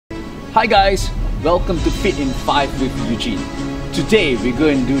Hi guys, welcome to Fit in 5 with Eugene. Today we're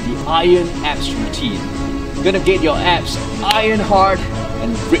going to do the iron abs routine. We're going to get your abs iron hard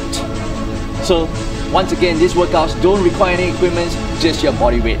and ripped. So once again, these workouts don't require any equipment, just your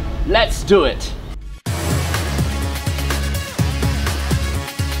body weight. Let's do it!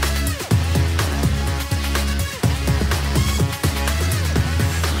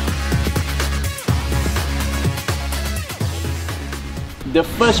 The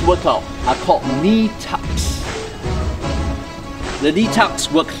first workout are called knee tucks. The knee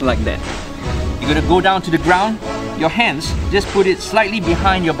tucks work like that. You're gonna go down to the ground, your hands, just put it slightly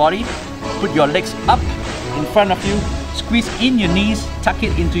behind your body, put your legs up in front of you, squeeze in your knees, tuck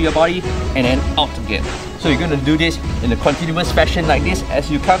it into your body, and then out again. So you're gonna do this in a continuous fashion like this. As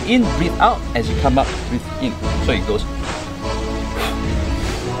you come in, breathe out. As you come up, breathe in. So it goes.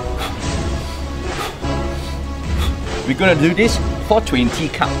 We're gonna do this for 20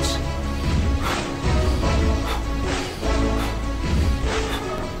 counts.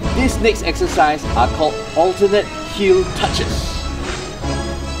 This next exercise are called alternate heel touches.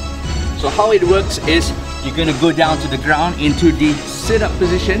 So how it works is you're gonna go down to the ground into the sit-up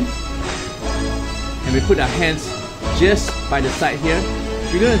position, and we put our hands just by the side here.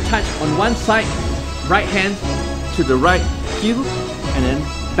 We're gonna touch on one side, right hand to the right heel, and then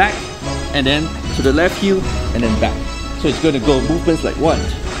back, and then to the left heel, and then back. So it's going to go movements like 1,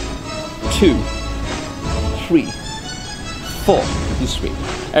 2, 3, 4, this way.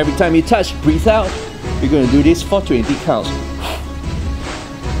 Every time you touch, breathe out. We're going to do this for 20 counts.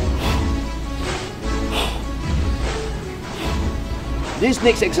 This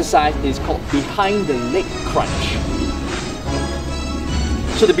next exercise is called behind the leg crunch.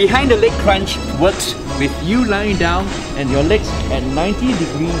 So the behind the leg crunch works with you lying down and your legs at 90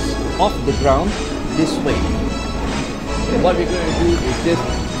 degrees off the ground this way. And what we're going to do is just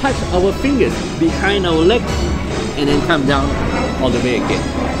touch our fingers behind our legs and then come down all the way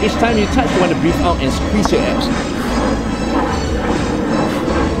again. Each time you touch, you want to breathe out and squeeze your abs.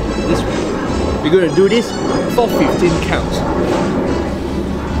 This way. We're going to do this for 15 counts.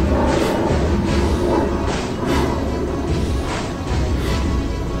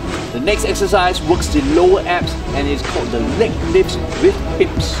 The next exercise works the lower abs and is called the leg lifts with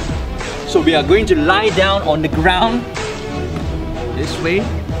hips. So we are going to lie down on the ground this way,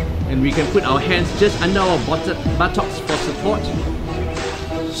 and we can put our hands just under our buttocks for support.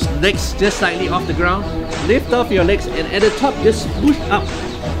 Legs just slightly off the ground. Lift off your legs, and at the top just push up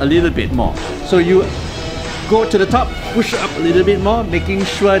a little bit more. So you go to the top, push up a little bit more, making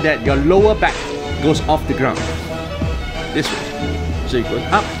sure that your lower back goes off the ground. This way. So you go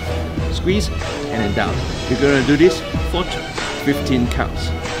up, squeeze, and then down. You're going to do this for 15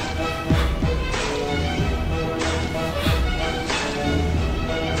 counts.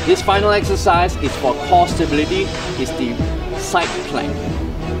 This final exercise is for core stability, is the side plank.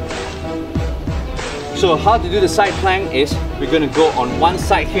 So how to do the side plank is, we're going to go on one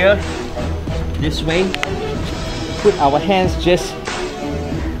side here, this way, put our hands just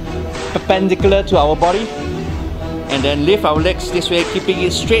perpendicular to our body, and then lift our legs this way, keeping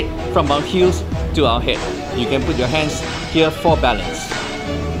it straight from our heels to our head. You can put your hands here for balance.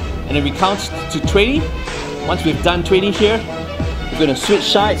 And then we count to 20. Once we've done 20 here, we're going to switch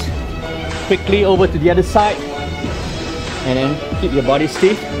sides, quickly over to the other side, and then keep your body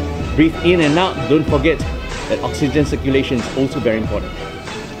stiff. Breathe in and out. Don't forget that oxygen circulation is also very important.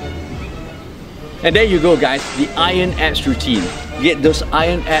 And there you go guys, the iron abs routine. Get those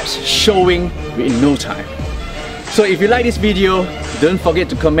iron abs showing in no time. So if you like this video, don't forget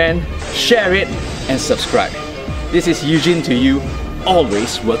to comment, share it, and subscribe. This is Eugene to you.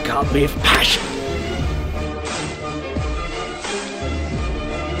 Always work out with passion.